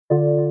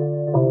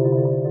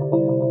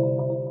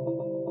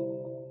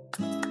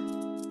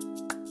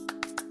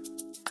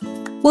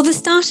Well, the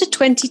start of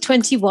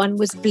 2021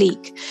 was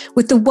bleak,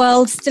 with the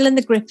world still in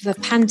the grip of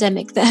a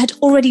pandemic that had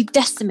already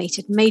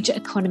decimated major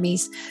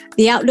economies.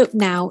 The outlook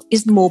now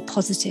is more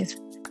positive.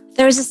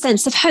 There is a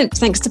sense of hope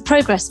thanks to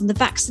progress on the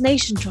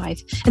vaccination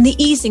drive and the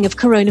easing of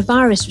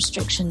coronavirus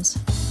restrictions.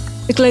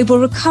 The global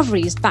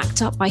recovery is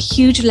backed up by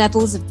huge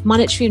levels of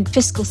monetary and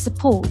fiscal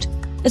support,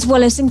 as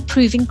well as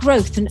improving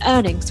growth and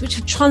earnings, which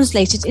have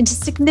translated into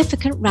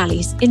significant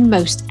rallies in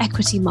most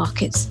equity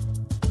markets.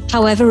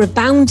 However,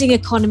 rebounding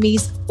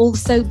economies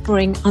also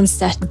bring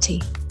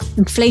uncertainty.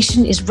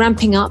 Inflation is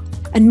ramping up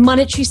and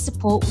monetary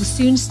support will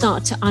soon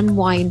start to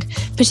unwind,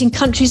 putting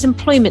countries'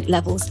 employment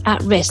levels at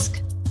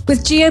risk.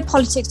 With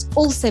geopolitics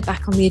also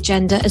back on the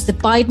agenda as the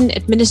Biden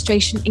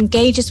administration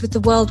engages with the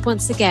world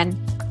once again,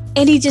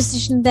 any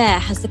decision there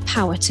has the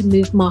power to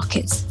move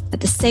markets.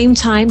 At the same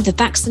time, the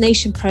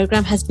vaccination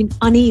program has been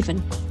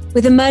uneven,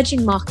 with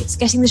emerging markets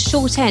getting the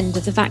short end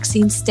of the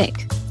vaccine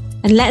stick.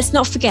 And let's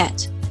not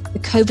forget, the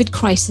COVID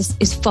crisis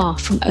is far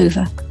from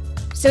over.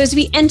 So as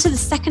we enter the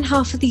second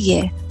half of the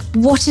year,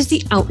 what is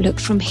the outlook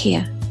from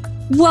here?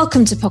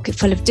 Welcome to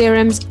Pocketful of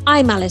Dirhams.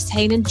 I'm Alice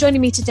Hayne, and joining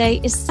me today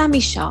is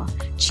Sami Shah,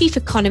 Chief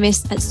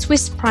Economist at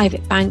Swiss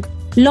Private Bank,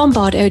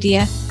 Lombard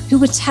Odier, who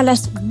will tell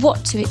us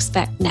what to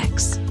expect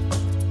next.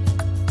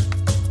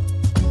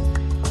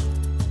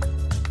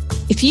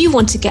 If you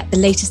want to get the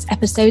latest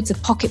episodes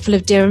of Pocketful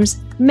of Dirhams,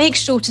 make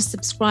sure to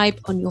subscribe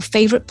on your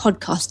favourite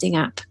podcasting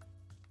app.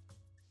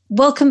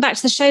 Welcome back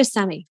to the show,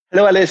 Sami.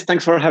 Hello, Alice.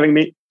 Thanks for having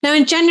me. Now,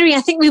 in January,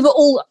 I think we were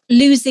all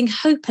losing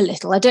hope a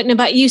little. I don't know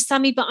about you,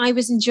 Sami, but I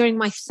was enduring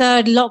my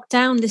third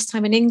lockdown, this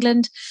time in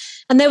England,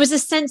 and there was a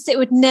sense that it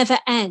would never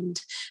end.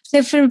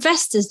 So for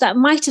investors, that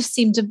might have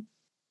seemed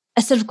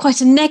a sort of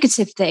quite a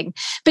negative thing.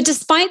 But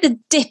despite the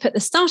dip at the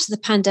start of the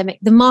pandemic,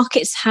 the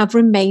markets have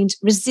remained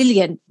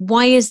resilient.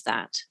 Why is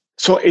that?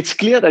 So it's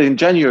clear that in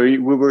January,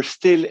 we were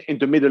still in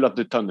the middle of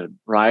the tunnel,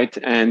 right?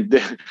 And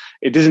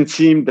it doesn't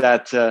seem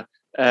that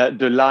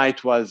the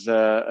light was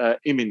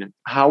imminent.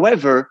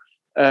 However,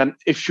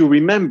 if you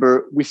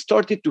remember, we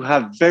started to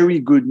have very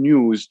good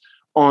news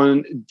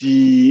on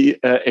the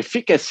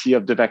efficacy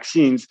of the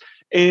vaccines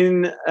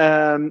in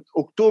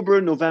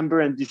October,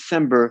 November, and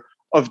December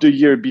of the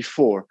year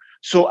before.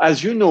 So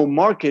as you know,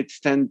 markets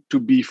tend to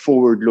be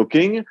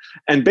forward-looking.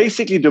 And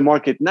basically, the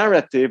market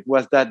narrative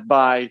was that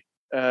by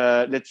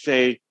let's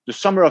say the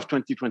summer of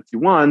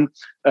 2021,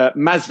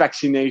 mass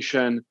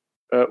vaccination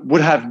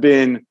would have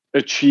been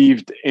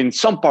achieved in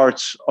some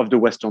parts of the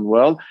Western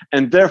world.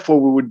 And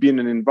therefore, we would be in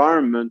an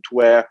environment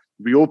where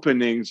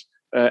reopenings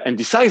and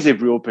decisive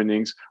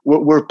reopenings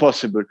were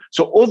possible.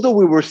 So although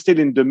we were still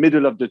in the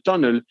middle of the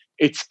tunnel,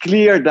 it's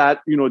clear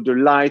that, the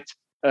light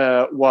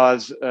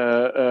was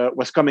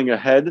coming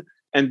ahead.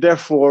 And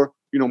therefore,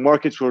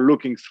 markets were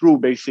looking through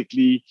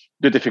basically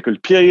the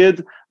difficult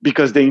period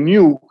because they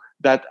knew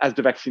that as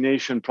the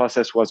vaccination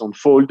process was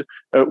unfold,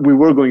 we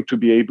were going to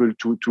be able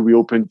to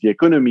reopen the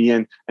economy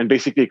and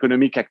basically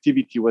economic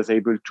activity was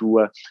able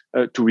to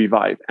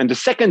revive. And the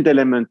second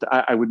element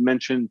I would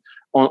mention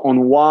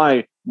on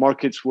why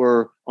markets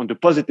were on the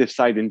positive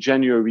side in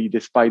January,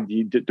 despite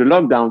the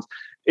lockdowns,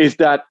 is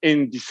that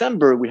in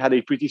December, we had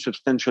a pretty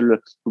substantial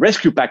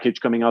rescue package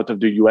coming out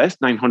of the US,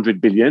 $900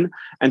 billion.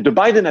 And the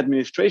Biden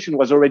administration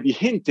was already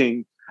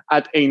hinting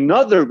at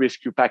another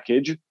rescue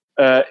package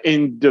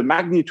in the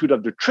magnitude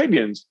of the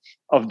trillions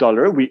of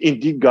dollars. We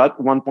indeed got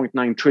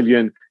 1.9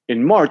 trillion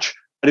in March,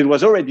 but it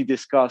was already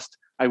discussed,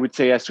 I would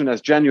say, as soon as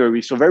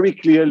January. So very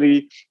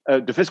clearly,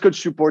 the fiscal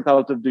support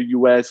out of the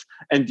US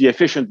and the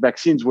efficient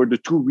vaccines were the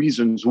two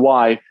reasons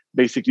why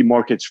basically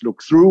markets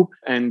looked through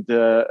and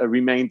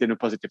remained in a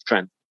positive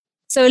trend.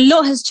 So a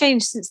lot has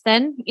changed since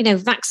then.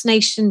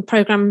 Vaccination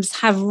programs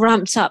have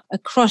ramped up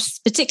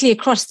particularly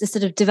across the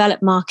sort of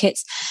developed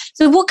markets.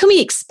 So what can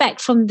we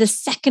expect from the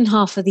second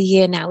half of the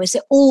year now? Is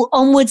it all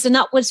onwards and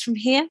upwards from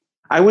here?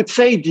 I would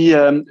say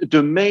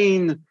the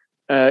main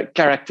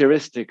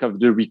characteristic of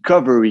the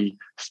recovery,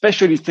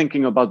 especially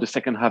thinking about the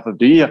second half of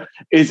the year,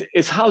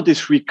 is how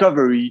this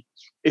recovery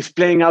is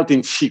playing out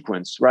in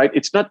sequence, right?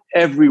 It's not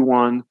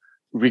everyone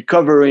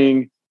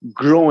recovering,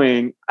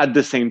 growing at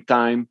the same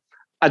time,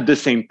 at the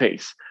same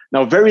pace.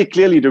 Now, very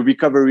clearly, the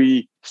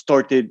recovery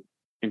started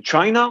in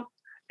China,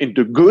 in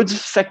the goods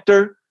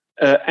sector,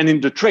 and in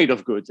the trade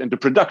of goods and the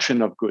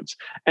production of goods.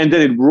 And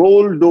then it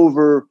rolled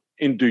over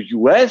in the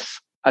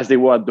US as they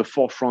were at the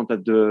forefront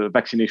of the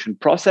vaccination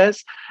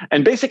process.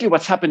 And basically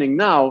what's happening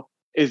now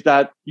is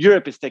that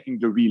Europe is taking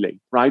the relay,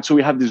 right? So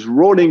we have this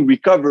rolling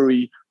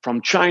recovery from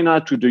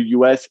China to the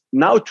US,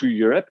 now to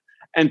Europe,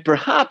 and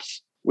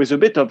perhaps with a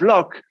bit of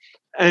luck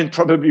and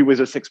probably with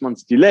a 6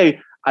 months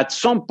delay, at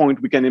some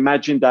point, we can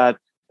imagine that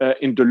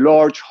in the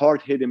large,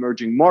 hard-hit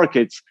emerging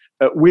markets,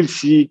 we'll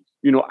see,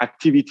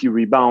 activity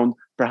rebound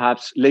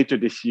perhaps later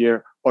this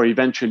year or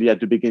eventually at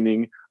the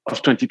beginning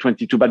of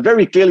 2022. But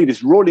very clearly,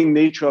 this rolling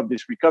nature of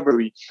this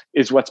recovery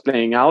is what's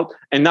playing out.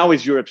 And now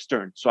is Europe's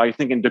turn. So I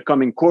think in the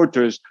coming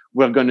quarters,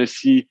 we're going to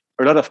see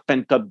a lot of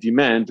pent-up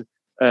demand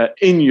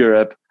in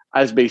Europe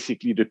as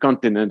basically the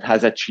continent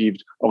has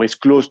achieved or is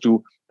close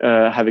to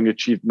having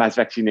achieved mass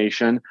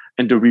vaccination,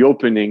 and the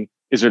reopening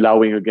is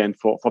allowing again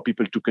for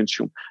people to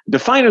consume. The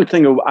final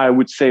thing I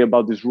would say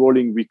about this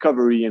rolling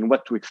recovery and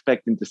what to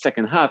expect in the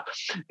second half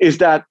is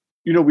that,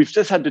 we've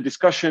just had the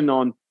discussion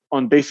on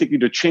basically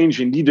the change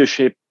in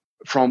leadership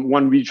from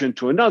one region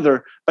to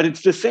another, but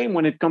it's the same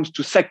when it comes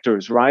to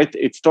sectors, right?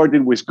 It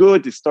started with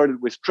goods, it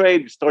started with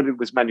trade, it started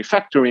with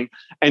manufacturing,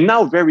 and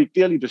now very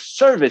clearly the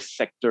service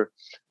sector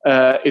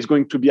is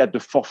going to be at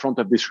the forefront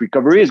of this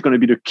recovery. It's going to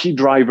be the key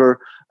driver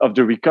of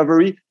the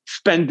recovery.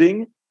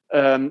 Spending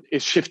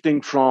is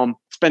shifting from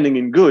spending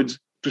in goods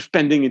to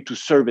spending into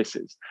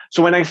services.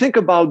 So when I think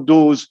about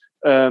those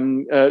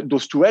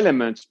two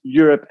elements,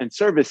 Europe and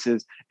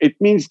services, it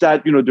means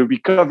that the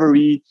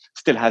recovery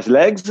still has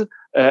legs,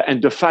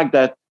 and the fact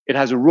that it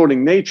has a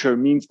rolling nature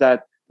means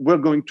that we're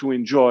going to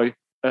enjoy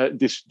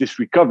this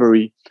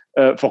recovery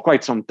for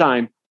quite some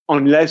time,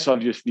 unless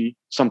obviously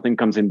something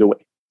comes in the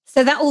way.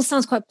 So that all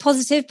sounds quite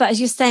positive, but as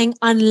you're saying,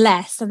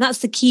 unless, and that's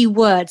the key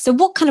word. So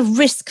what kind of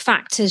risk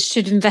factors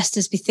should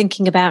investors be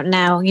thinking about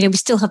now? We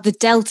still have the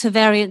Delta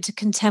variant to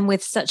contend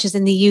with, such as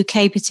in the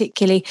UK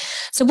particularly.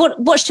 So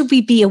what should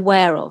we be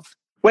aware of?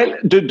 Well,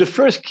 the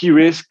first key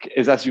risk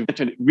is, as you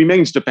mentioned,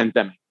 remains the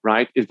pandemic,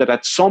 right? Is that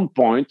at some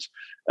point,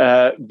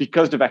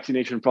 because the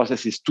vaccination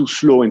process is too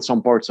slow in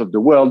some parts of the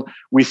world,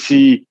 we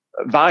see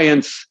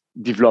variants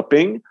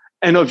developing,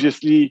 and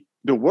obviously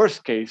the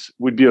worst case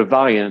would be a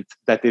variant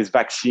that is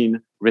vaccine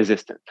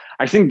resistant.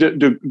 I think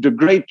the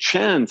great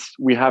chance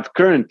we have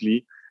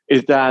currently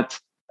is that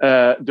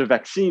the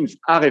vaccines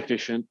are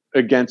efficient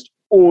against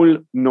all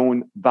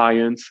known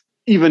variants,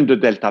 even the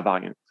Delta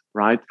variant,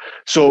 right?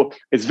 So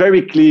it's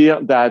very clear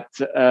that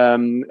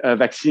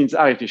vaccines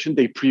are efficient.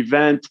 They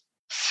prevent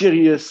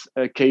serious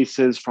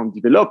cases from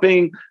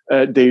developing.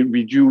 They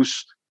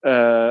reduce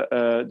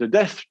the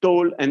death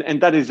toll,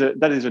 and that is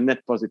a net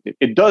positive.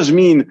 It does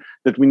mean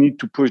that we need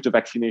to push the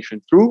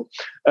vaccination through,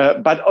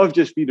 but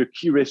obviously the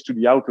key risk to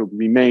the outlook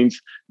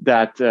remains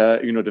that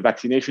the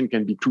vaccination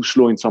can be too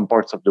slow in some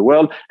parts of the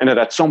world, and that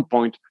at some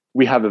point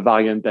we have a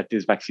variant that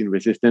is vaccine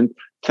resistant.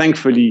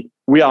 Thankfully,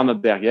 we are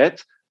not there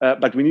yet,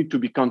 but we need to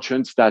be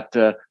conscious that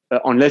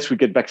unless we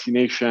get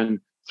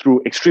vaccination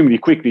through extremely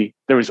quickly,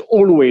 there is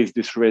always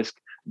this risk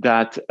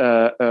that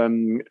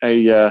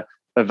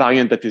a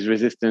variant that is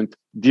resistant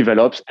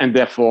develops, and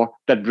therefore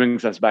that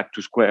brings us back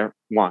to square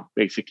one,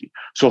 basically.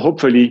 So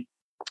hopefully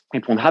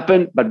it won't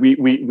happen, but we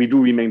do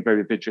remain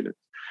very vigilant.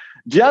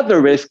 The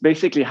other risk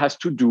basically has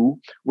to do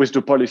with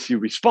the policy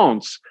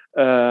response,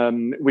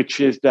 which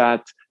is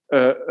that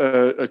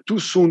a too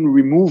soon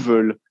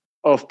removal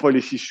of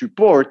policy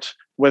support,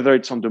 whether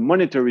it's on the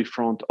monetary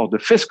front or the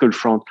fiscal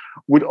front,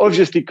 would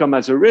obviously come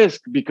as a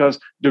risk because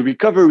the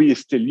recovery is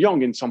still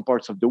young in some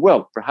parts of the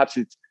world. Perhaps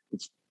it's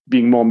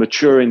being more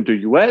mature in the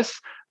US,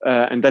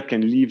 and that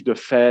can leave the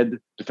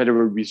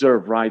Federal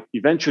Reserve, right,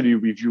 eventually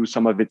review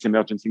some of its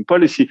emergency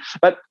policy.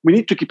 But we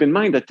need to keep in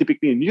mind that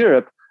typically in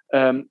Europe,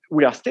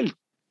 we are still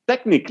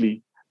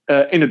technically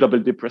in a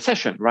double-dip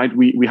recession, right?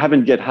 We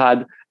haven't yet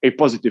had a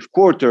positive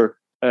quarter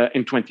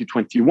in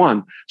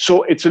 2021.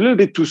 So it's a little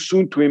bit too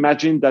soon to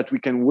imagine that we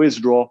can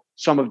withdraw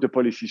some of the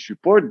policy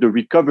support. The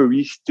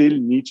recovery still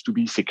needs to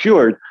be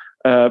secured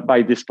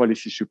by this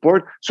policy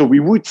support. So we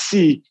would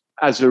see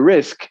as a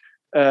risk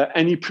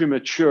any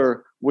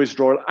premature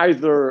withdrawal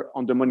either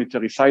on the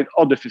monetary side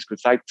or the fiscal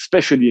side,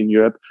 especially in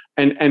Europe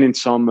and in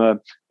some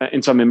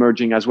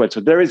emerging as well. So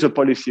there is a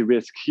policy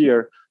risk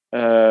here,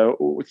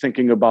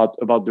 thinking about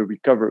the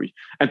recovery.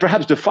 And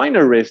perhaps the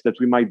final risk that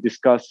we might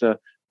discuss a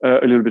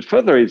little bit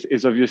further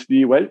is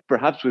obviously, well,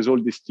 perhaps with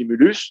all this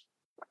stimulus,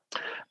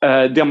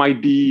 there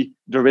might be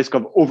the risk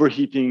of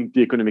overheating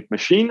the economic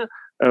machine.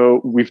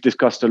 We've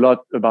discussed a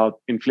lot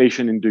about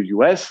inflation in the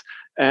US,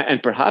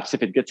 and perhaps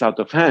if it gets out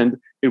of hand,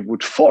 it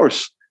would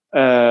force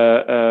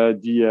the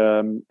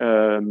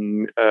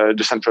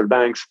central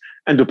banks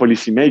and the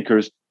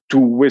policymakers to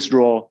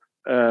withdraw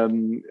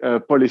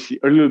policy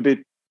a little bit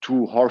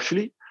too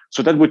harshly.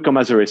 So that would come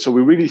as a risk. So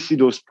we really see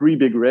those three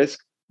big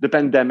risks: the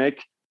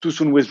pandemic, too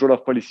soon withdrawal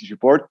of policy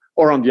support,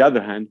 or on the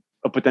other hand,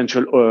 a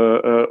potential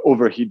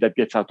overheat that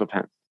gets out of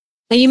hand.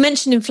 Now, you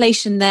mentioned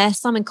inflation there.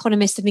 Some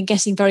economists have been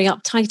getting very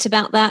uptight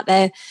about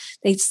that.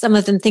 Some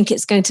of them think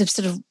it's going to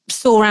sort of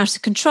soar out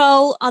of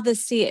control.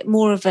 Others see it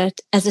more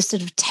as a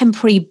sort of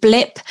temporary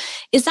blip.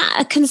 Is that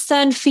a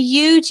concern for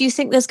you? Do you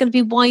think there's going to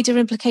be wider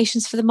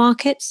implications for the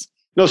markets?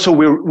 No, so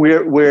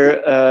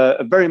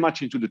we're very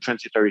much into the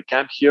transitory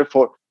camp here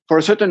for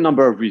a certain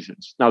number of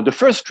reasons. Now, the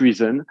first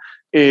reason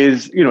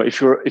is, if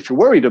you're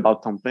worried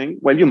about something,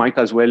 well, you might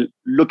as well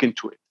look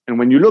into it. And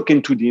when you look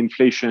into the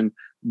inflation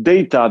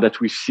data that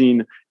we've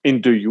seen in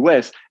the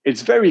US,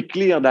 it's very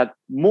clear that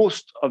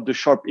most of the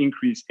sharp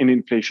increase in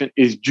inflation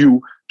is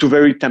due to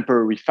very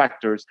temporary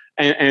factors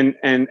and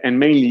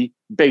mainly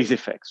base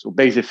effects. So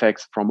base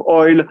effects from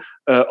oil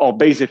or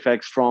base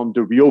effects from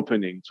the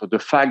reopening. So the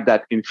fact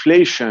that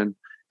inflation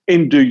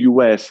in the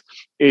US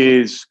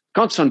is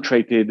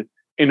concentrated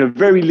in a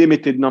very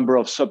limited number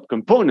of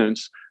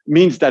subcomponents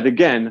means that,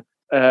 again,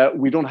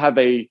 we don't have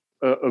a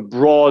a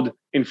broad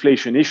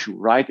inflation issue,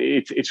 right?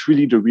 It's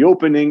really the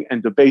reopening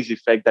and the base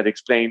effect that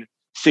explain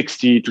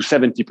 60 to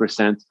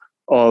 70%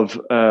 of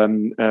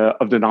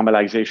the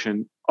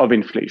normalization of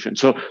inflation.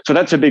 So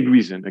that's a big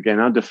reason.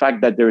 Again, the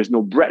fact that there is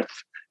no breadth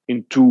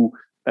into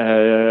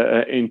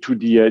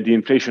the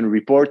inflation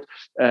report,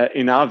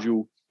 in our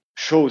view,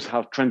 shows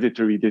how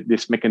transitory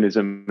this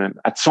mechanism. And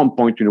at some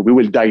point, we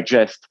will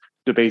digest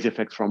the base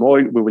effects from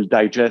oil. We will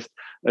digest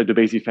the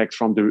base effects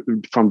from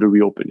the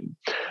reopening.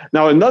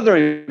 Now, another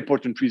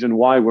important reason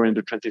why we're in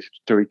the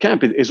transitory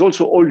camp is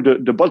also all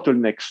the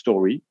bottleneck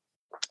story,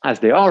 as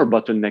there are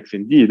bottlenecks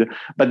indeed,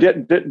 but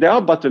there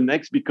are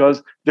bottlenecks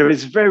because there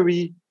is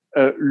very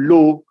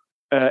low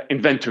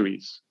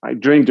inventories. Right?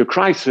 During the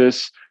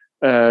crisis,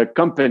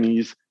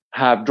 companies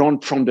have drawn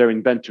from their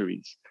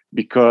inventories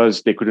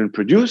because they couldn't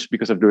produce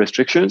because of the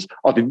restrictions,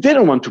 or they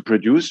didn't want to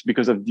produce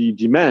because of the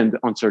demand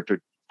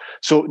uncertainty.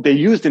 So they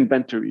used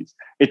inventories.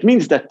 It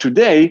means that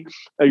today,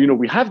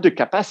 we have the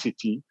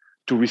capacity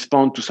to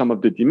respond to some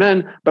of the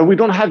demand, but we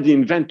don't have the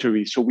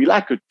inventory. So we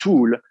lack a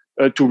tool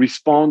to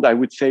respond, I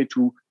would say,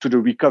 to the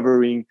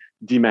recovering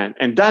demand.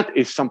 And that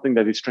is something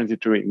that is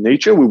transitory in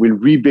nature. We will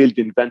rebuild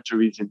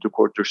inventories in the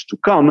quarters to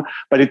come,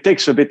 but it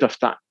takes a bit of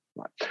time.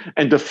 Right?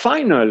 And the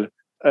final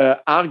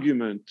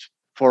argument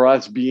for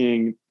us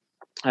being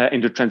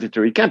in the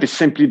transitory camp is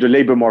simply the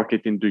labor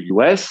market in the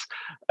US.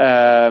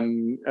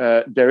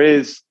 There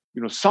is,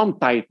 some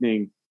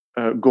tightening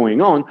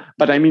going on,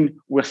 but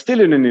we're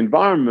still in an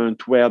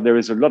environment where there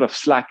is a lot of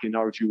slack, in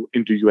our view,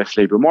 in the US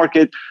labor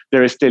market.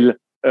 There is still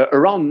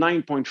around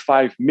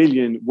 9.5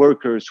 million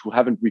workers who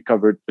haven't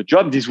recovered a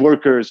job. These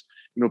workers,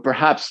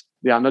 perhaps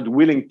they are not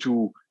willing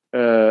to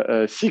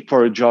seek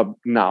for a job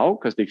now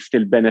because they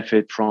still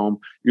benefit from,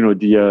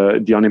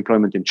 the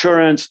unemployment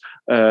insurance.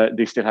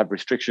 They still have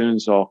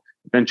restrictions, or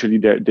eventually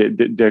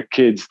their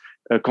kids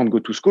can't go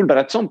to school. But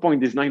at some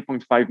point, these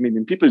 9.5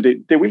 million people,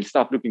 they will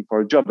start looking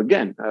for a job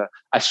again,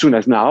 as soon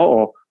as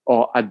now,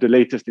 or at the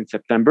latest in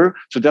September.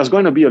 So there's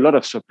going to be a lot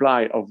of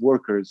supply of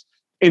workers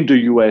in the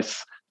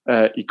US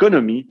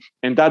economy,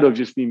 and that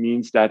obviously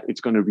means that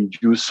it's going to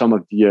reduce some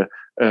of the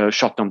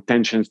short-term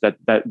tensions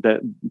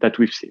that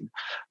we've seen.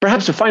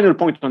 Perhaps a final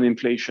point on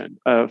inflation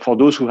for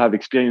those who have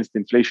experienced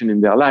inflation in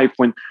their life.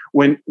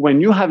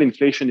 When you have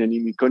inflation in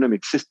an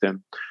economic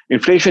system,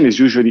 inflation is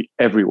usually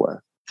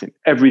everywhere. It's in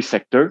every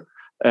sector.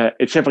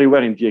 It's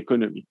everywhere in the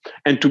economy.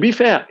 And to be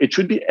fair, it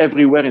should be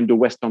everywhere in the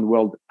Western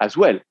world as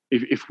well.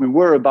 If we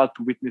were about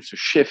to witness a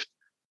shift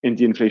in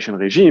the inflation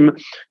regime,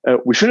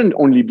 we shouldn't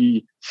only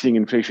be seeing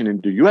inflation in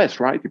the US,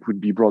 right? It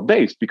would be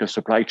broad-based because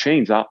supply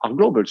chains are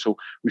global. So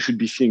we should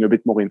be seeing a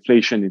bit more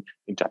inflation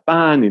in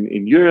Japan,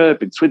 in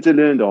Europe, in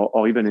Switzerland,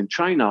 or even in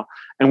China.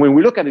 And when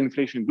we look at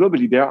inflation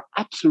globally, there are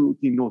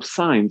absolutely no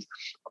signs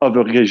of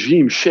a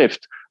regime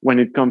shift when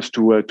it comes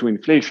to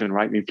inflation,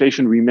 right?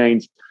 Inflation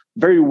remains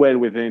very well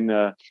within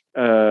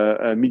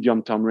a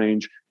medium-term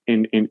range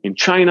in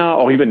China,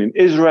 or even in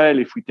Israel.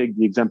 If we take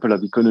the example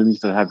of economies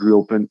that have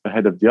reopened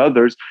ahead of the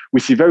others, we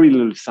see very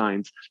little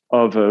signs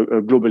of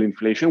global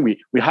inflation.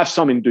 We have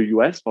some in the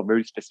US for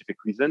very specific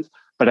reasons,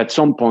 but at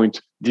some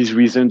point, these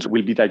reasons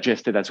will be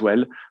digested as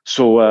well.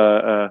 So,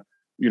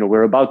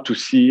 we're about to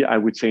see, I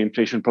would say,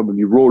 inflation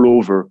probably roll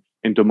over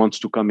in the months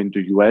to come in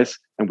the US,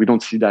 and we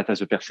don't see that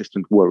as a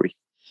persistent worry.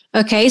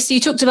 Okay, so you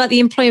talked about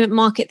the employment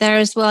market there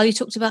as well. You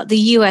talked about the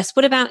US.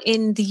 What about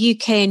in the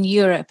UK and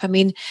Europe?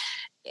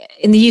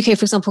 In the UK,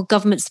 for example,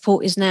 government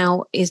support is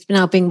now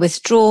being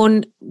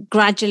withdrawn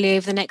gradually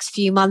over the next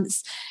few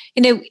months.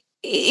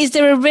 Is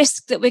there a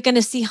risk that we're going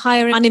to see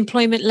higher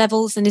unemployment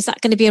levels, and is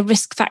that going to be a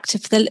risk factor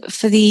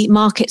for the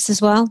markets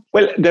as well?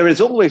 Well, there is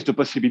always the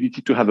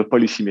possibility to have a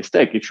policy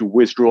mistake. If you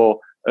withdraw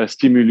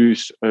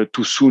stimulus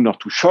too soon or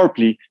too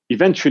sharply,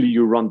 eventually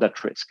you run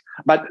that risk.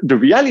 But the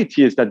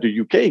reality is that the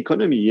UK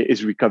economy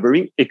is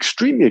recovering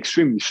extremely,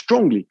 extremely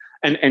strongly.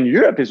 And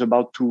Europe is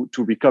about to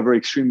recover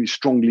extremely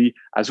strongly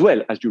as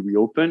well. As you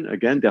reopen,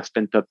 again, there's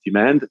pent-up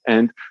demand,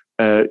 and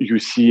you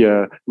see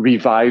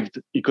revived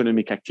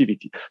economic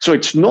activity. So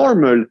it's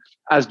normal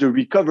as the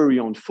recovery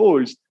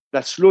unfolds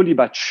that slowly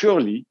but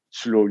surely,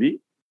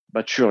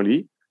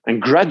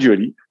 and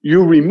gradually,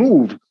 you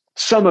remove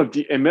some of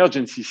the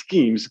emergency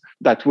schemes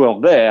that were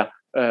there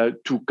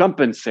to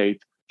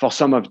compensate for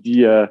some of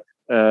the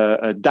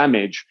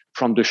damage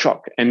from the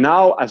shock. And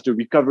now, as the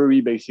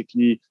recovery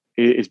basically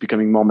is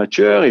becoming more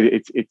mature,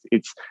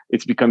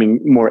 it's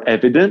becoming more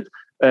evident.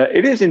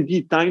 It is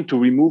indeed time to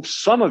remove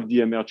some of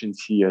the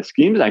emergency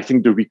schemes. I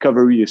think the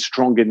recovery is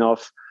strong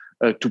enough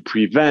to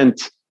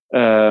prevent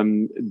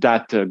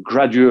that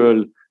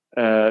gradual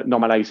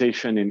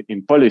normalization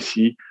in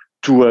policy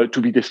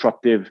to be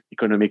disruptive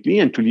economically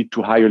and to lead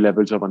to higher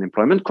levels of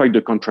unemployment. Quite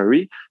the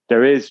contrary,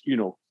 there is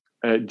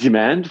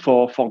demand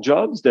for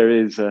jobs. There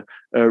is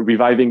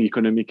reviving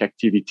economic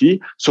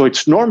activity. So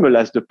it's normal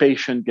as the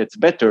patient gets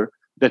better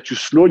that you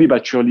slowly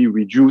but surely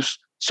reduce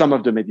some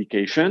of the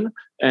medication.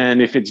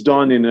 And if it's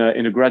done in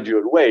a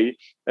gradual way,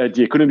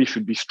 the economy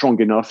should be strong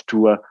enough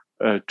to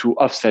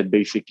offset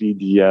basically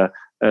the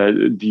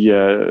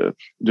the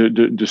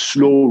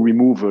slow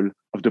removal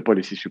of the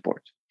policy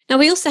support. Now,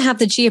 we also have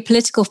the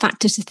geopolitical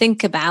factor to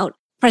think about.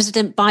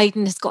 President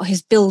Biden has got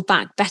his Build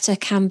Back Better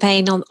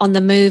campaign on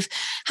the move.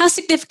 How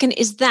significant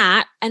is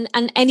that? And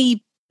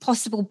any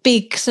possible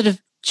big sort of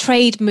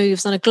trade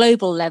moves on a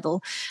global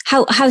level,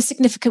 how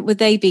significant would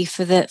they be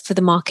for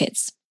the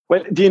markets?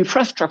 Well, the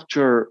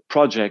infrastructure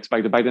projects by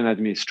the Biden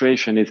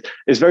administration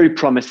is very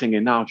promising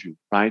in our view,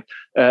 right?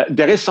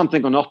 There is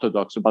something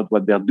unorthodox about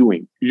what they're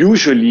doing.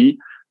 Usually,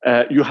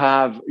 you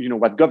have,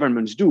 what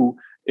governments do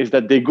is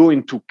that they go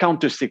into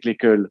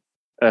counter-cyclical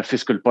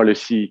fiscal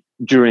policy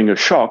during a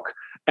shock.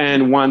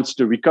 And once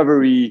the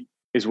recovery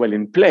is well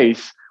in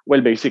place,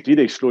 basically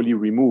they slowly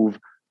remove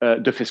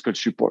the fiscal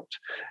support.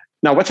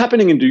 Now, what's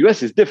happening in the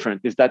US is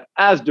different, is that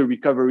as the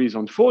recovery is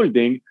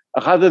unfolding,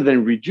 rather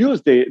than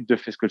reduce the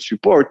fiscal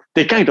support,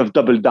 they kind of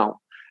double down.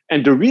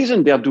 And the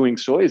reason they're doing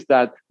so is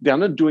that they're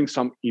not doing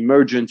some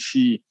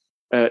emergency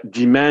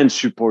demand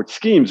support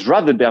schemes.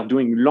 Rather, they're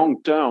doing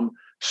long-term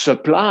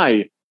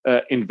supply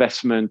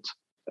investment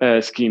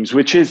schemes,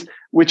 which is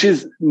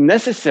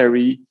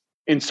necessary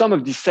in some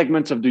of these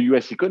segments of the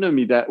US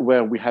economy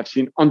where we have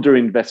seen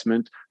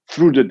underinvestment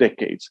through the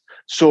decades.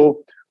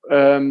 So,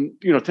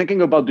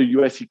 thinking about the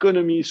US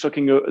economy,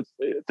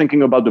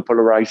 thinking about the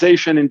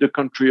polarization in the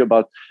country,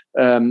 about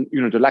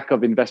the lack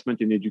of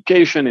investment in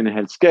education, in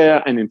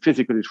healthcare, and in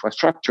physical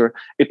infrastructure,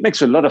 it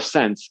makes a lot of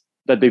sense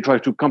that they try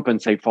to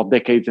compensate for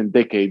decades and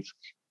decades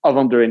of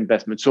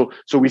underinvestment. So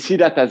we see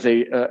that as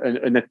a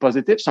net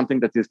positive, something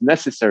that is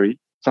necessary,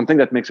 something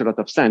that makes a lot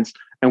of sense.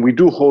 And we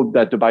do hope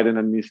that the Biden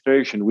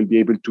administration will be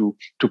able to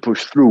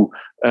push through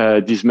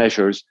these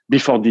measures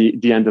before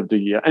the end of the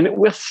year. And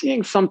we're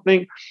seeing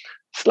something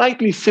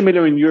slightly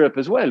similar in Europe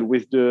as well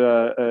with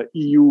the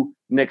EU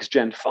Next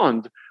Gen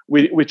Fund,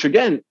 which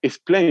again is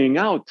playing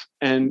out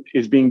and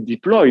is being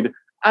deployed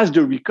as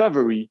the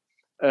recovery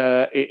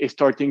is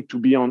starting to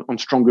be on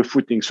stronger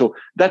footing. So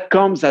that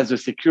comes as a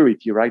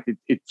security, right?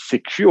 It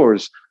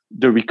secures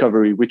the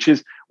recovery, which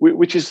is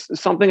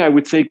something I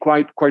would say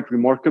quite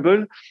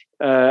remarkable,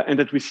 and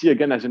that we see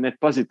again as a net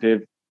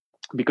positive,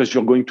 because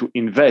you're going to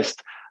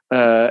invest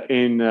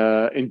in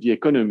the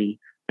economy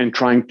and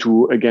trying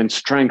to again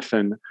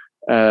strengthen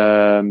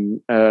the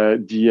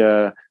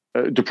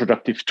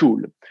productive tool.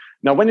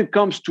 Now, when it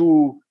comes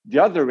to the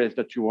other risk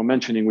that you were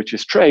mentioning, which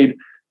is trade,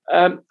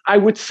 I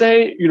would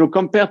say,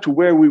 compared to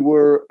where we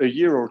were a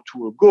year or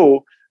two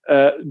ago,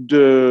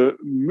 the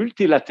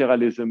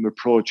multilateralism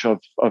approach of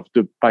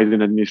the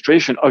Biden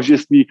administration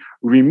obviously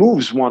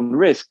removes one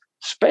risk,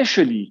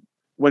 especially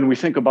when we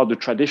think about the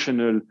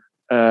traditional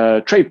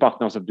trade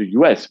partners of the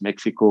US,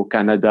 Mexico,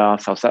 Canada,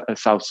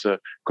 South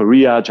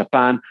Korea,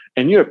 Japan,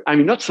 and Europe. I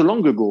mean, not so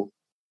long ago,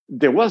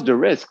 there was the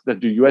risk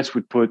that the US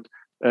would put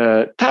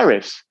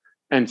tariffs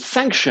and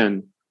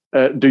sanction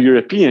the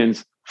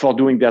Europeans for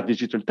doing their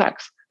digital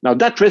tax. Now,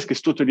 that risk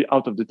is totally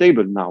out of the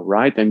table now,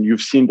 right? And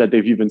you've seen that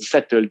they've even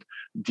settled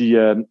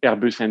the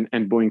Airbus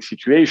and Boeing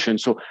situation.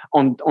 So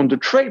on the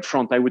trade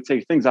front, I would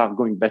say things are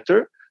going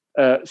better,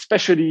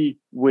 especially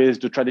with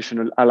the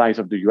traditional allies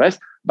of the US,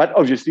 but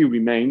obviously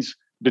remains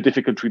the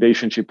difficult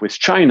relationship with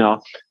China,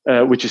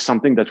 which is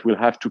something that we'll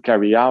have to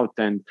carry out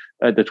and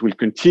that will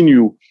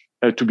continue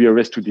to be a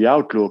risk to the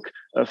outlook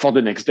for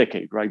the next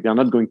decade, right? They're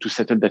not going to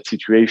settle that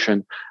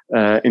situation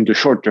in the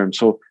short term.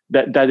 So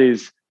that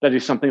is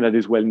something that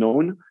is well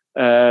known.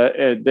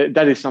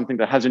 That is something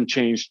that hasn't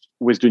changed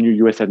with the new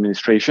US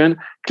administration.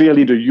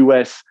 Clearly, the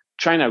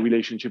US-China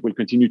relationship will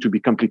continue to be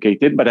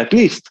complicated, but at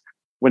least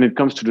when it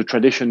comes to the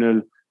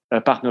traditional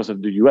partners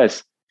of the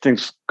US,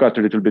 things got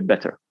a little bit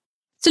better.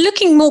 So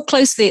looking more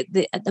closely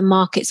at the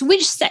markets,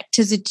 which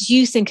sectors do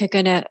you think are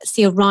going to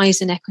see a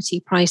rise in equity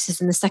prices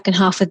in the second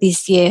half of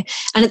this year?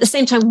 And at the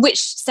same time,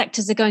 which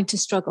sectors are going to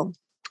struggle?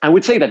 I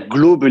would say that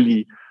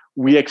globally,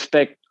 we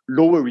expect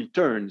lower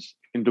returns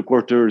in the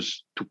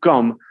quarters to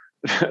come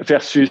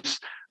versus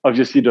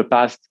obviously the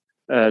past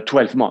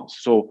 12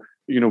 months. So,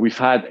 we've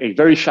had a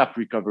very sharp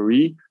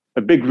recovery,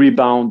 a big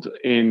rebound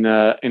in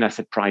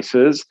asset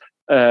prices,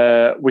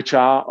 which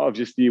are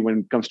obviously, when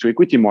it comes to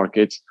equity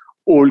markets,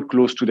 all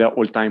close to their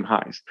all-time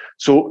highs.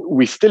 So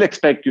we still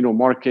expect,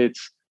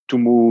 markets to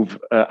move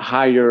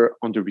higher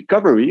on the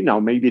recovery. Now,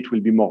 maybe it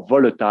will be more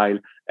volatile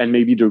and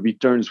maybe the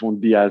returns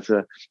won't be as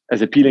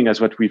appealing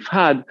as what we've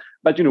had.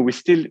 But, we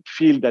still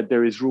feel that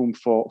there is room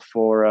for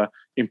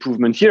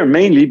improvement here,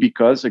 mainly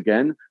because,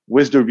 again,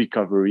 with the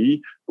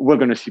recovery, we're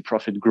going to see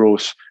profit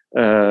growth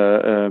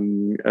ahead.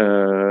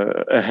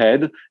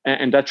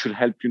 And that should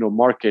help,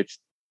 markets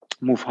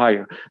move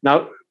higher.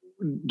 Now,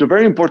 the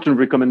very important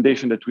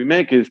recommendation that we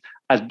make is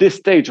at this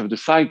stage of the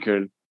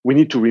cycle, we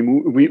need to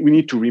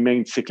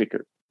remain cyclical,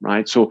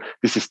 right? So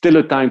this is still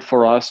a time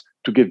for us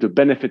to give the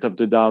benefit of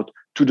the doubt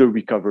to the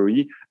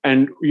recovery.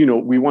 And,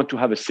 we want to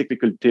have a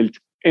cyclical tilt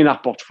in our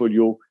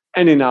portfolio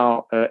and in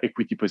our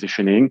equity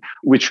positioning,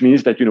 which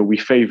means that, we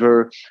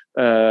favor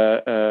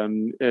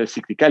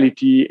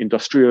cyclicality,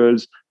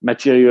 industrials,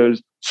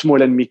 materials,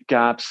 small and mid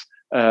caps,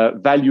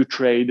 value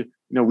trade.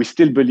 We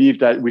still believe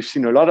that we've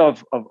seen a lot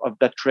of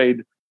that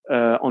trade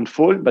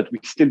unfold, but we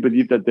still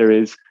believe that there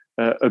is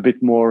a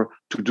bit more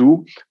to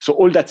do. So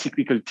all that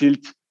cyclical tilt,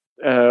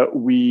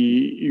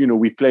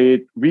 we play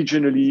it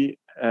regionally.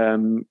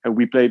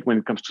 We play it when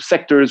it comes to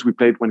sectors. We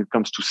play it when it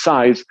comes to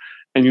size.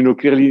 And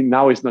clearly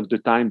now is not the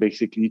time,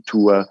 basically,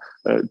 to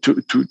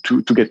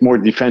get more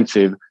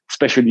defensive,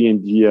 especially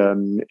in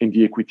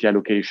the equity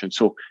allocation.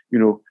 So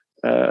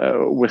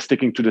we're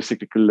sticking to the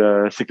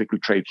cyclical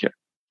trade here.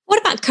 What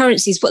about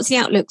currencies? What's the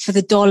outlook for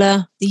the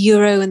dollar, the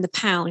euro, and the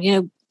pound?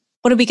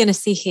 What are we going to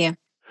see here?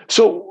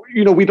 So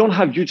we don't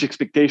have huge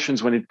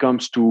expectations when it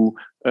comes to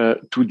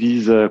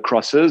these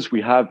crosses.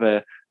 We have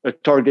a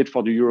target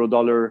for the euro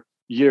dollar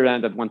year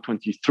end at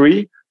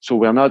 123. So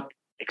we're not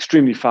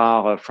extremely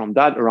far from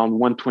that. Around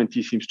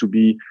 120 seems to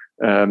be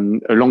a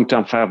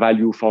long-term fair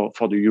value for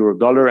the euro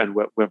dollar, and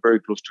we're very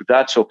close to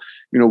that. So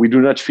we do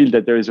not feel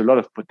that there is a lot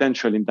of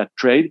potential in that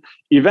trade.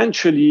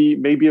 Eventually,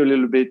 maybe a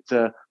little bit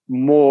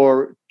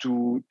more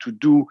to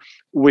do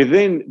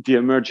within the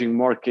emerging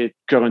market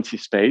currency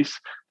space.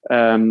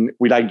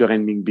 We like the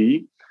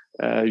renminbi.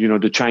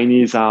 The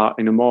Chinese are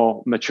in a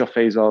more mature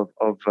phase of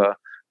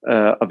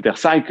their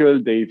cycle.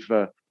 They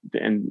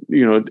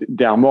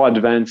are more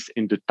advanced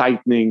in the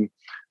tightening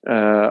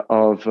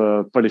of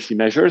policy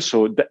measures,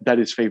 so that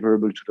is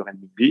favorable to the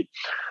renminbi.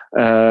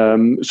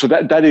 So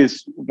that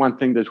is one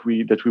thing that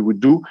we would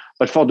do.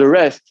 But for the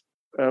rest,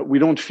 we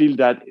don't feel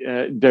that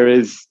there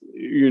is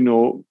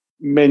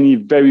many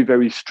very,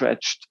 very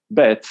stretched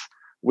bets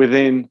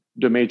within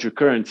the major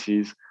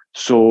currencies.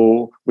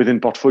 So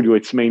within portfolio,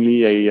 it's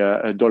mainly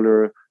a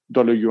dollar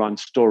yuan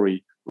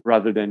story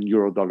rather than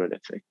euro dollar,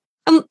 let's say.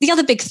 The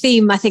other big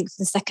theme, I think, for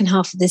the second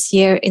half of this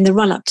year in the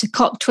run-up to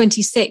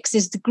COP26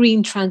 is the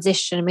green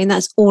transition. I mean,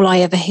 that's all I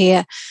ever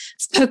hear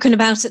spoken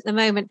about at the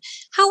moment.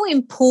 How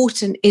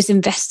important is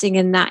investing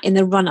in that in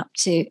the run-up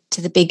to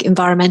the big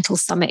environmental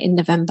summit in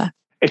November?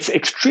 It's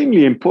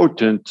extremely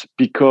important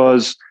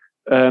because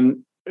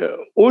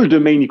all the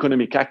main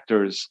economic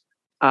actors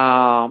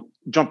are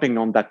jumping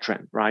on that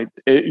trend, right?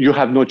 You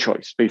have no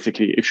choice,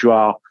 basically, if you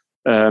are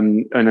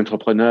an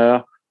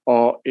entrepreneur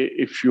or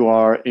if you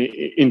are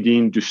in the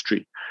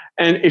industry.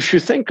 And if you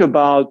think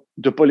about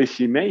the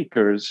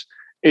policymakers,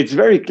 it's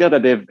very clear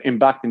that they've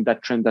embarked in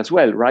that trend as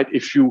well, right?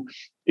 If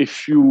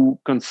you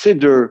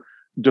consider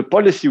the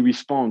policy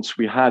response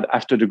we had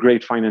after the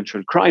great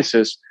financial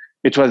crisis,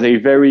 it was a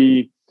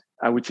very,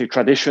 I would say,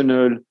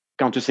 traditional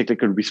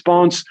counter-cyclical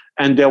response,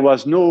 and there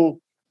was no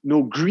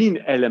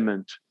green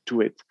element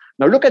to it.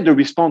 Now look at the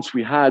response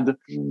we had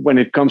when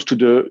it comes to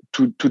the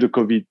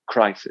COVID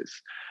crisis.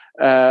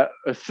 A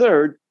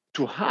third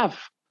to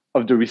half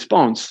of the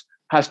response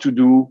has to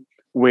do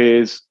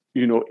with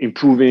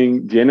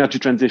improving the energy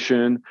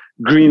transition,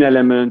 green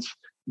elements,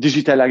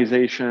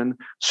 digitalization.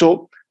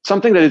 So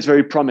something that is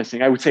very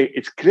promising. I would say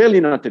it's clearly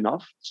not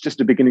enough. It's just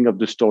the beginning of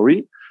the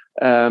story.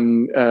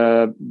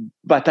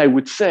 But I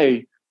would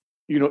say,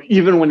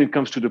 even when it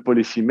comes to the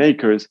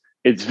policymakers,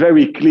 it's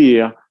very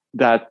clear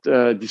that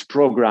these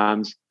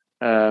programs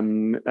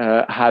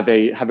have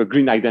a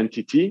green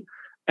identity,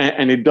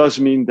 and it does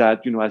mean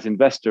that as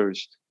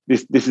investors,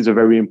 this is a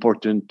very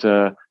important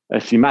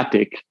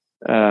thematic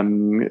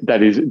that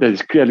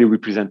is clearly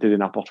represented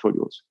in our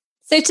portfolios.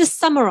 So to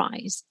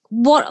summarize,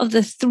 what are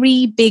the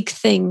three big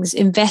things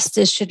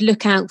investors should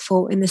look out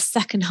for in the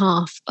second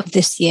half of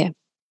this year?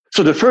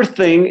 So the first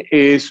thing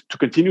is to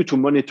continue to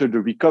monitor the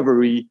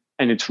recovery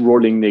and its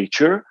rolling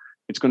nature.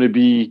 It's going to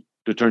be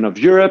the turn of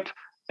Europe.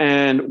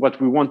 And what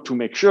we want to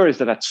make sure is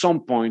that at some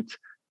point,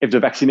 if the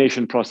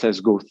vaccination process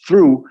goes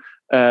through,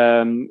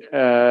 the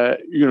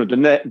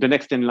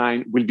next in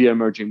line will be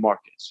emerging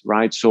markets,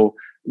 right? So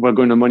we're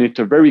going to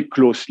monitor very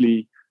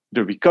closely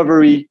the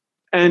recovery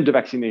and the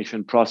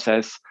vaccination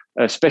process,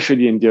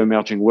 especially in the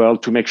emerging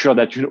world, to make sure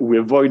that we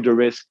avoid the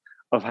risk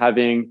of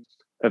having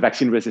a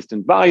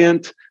vaccine-resistant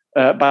variant,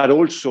 but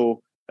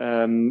also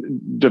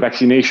the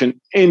vaccination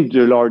in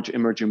the large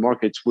emerging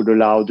markets would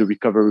allow the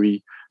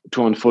recovery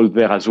to unfold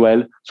there as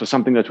well. So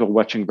something that we're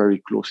watching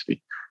very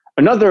closely.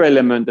 Another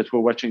element that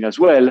we're watching as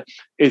well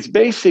is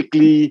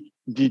basically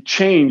the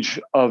change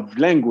of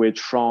language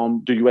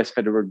from the US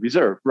Federal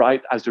Reserve,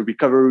 right? As the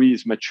recovery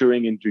is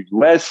maturing in the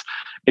US,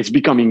 it's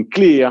becoming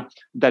clear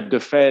that the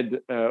Fed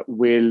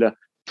will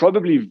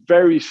probably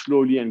very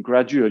slowly and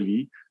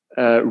gradually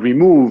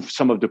remove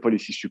some of the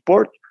policy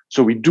support.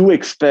 So we do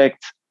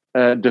expect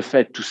the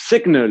Fed to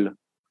signal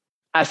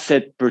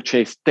asset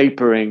purchase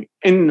tapering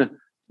in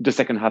the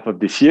second half of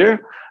this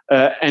year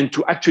and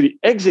to actually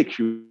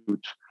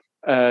execute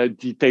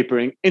the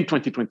tapering in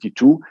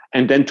 2022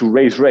 and then to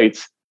raise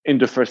rates in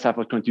the first half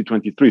of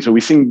 2023. So we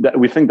think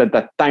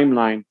that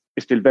timeline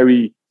is still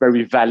very,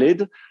 very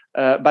valid.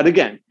 But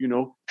again,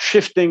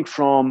 shifting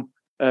from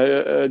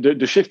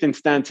the shift in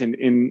stance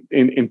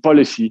in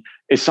policy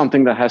is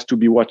something that has to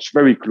be watched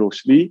very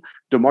closely.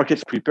 The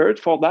market's prepared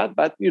for that,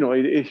 but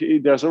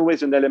there's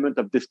always an element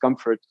of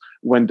discomfort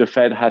when the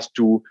Fed has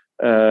to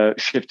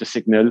shift a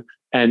signal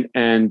and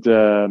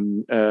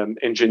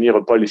engineer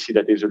a policy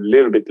that is a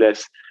little bit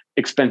less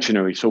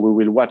expansionary. So we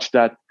will watch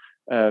that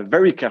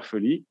very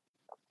carefully.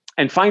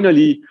 And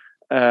finally,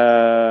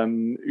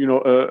 an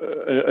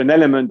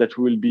element that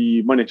we'll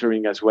be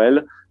monitoring as well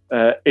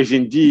is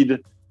indeed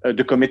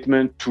the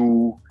commitment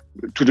to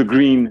the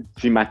green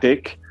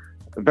thematic,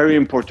 very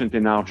important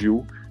in our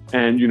view.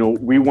 And,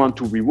 we want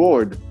to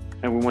reward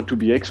and we want to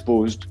be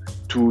exposed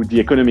to the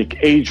economic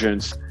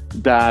agents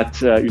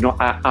that,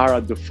 are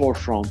at the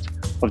forefront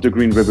of the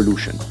green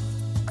revolution.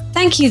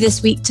 Thank you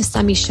this week to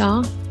Sami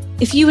Shah.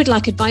 If you would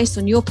like advice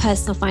on your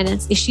personal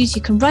finance issues,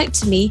 you can write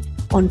to me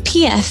on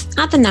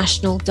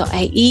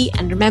pf@thenational.ae,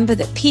 and remember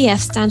that PF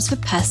stands for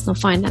personal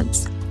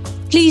finance.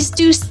 Please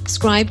do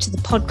subscribe to the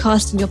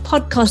podcast in your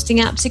podcasting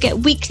app to get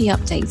weekly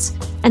updates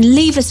and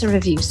leave us a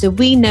review so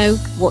we know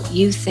what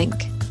you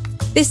think.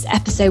 This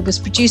episode was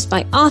produced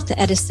by Arthur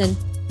Edison.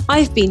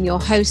 I've been your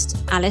host,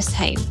 Alice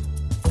Hain.